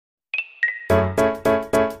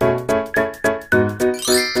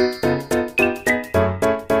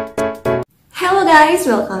guys,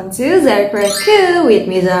 welcome to Zara with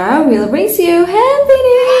me Zara will brings you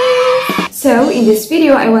happiness. So in this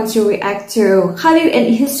video I want to react to Khabib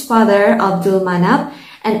and his father Abdul Manap,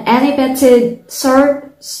 an animated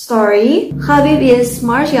short story. Khabib is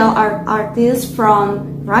martial art artist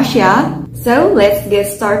from Russia. So let's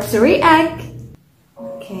get started to react.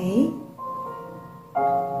 Okay.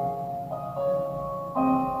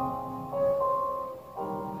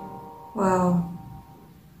 Wow.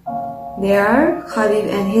 There are Khabib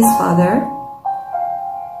and his father.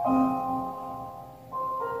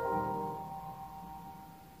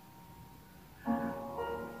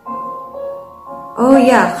 Oh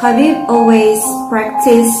yeah, Khabib always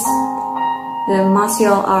practice the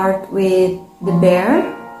martial art with the bear.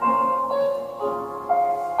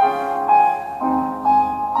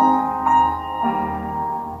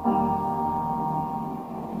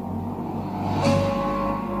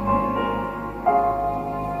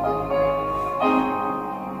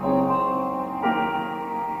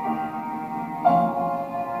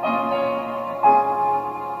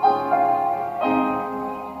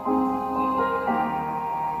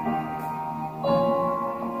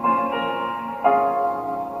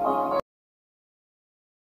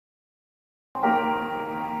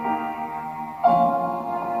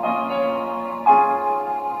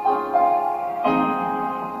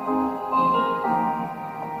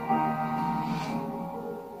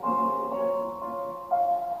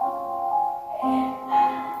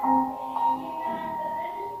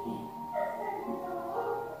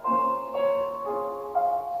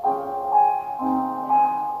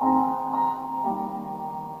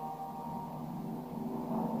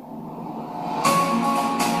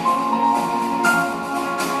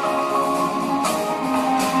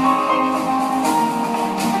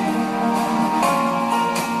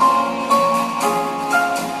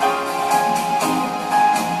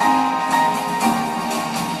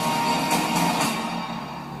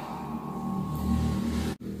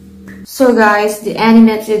 So guys, the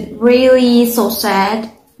animated really so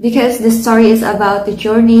sad because the story is about the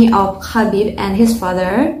journey of Khabib and his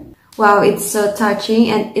father. Wow, it's so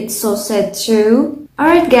touching and it's so sad too.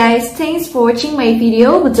 Alright guys, thanks for watching my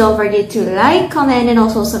video, but don't forget to like, comment and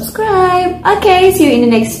also subscribe. Okay, see you in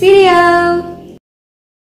the next video.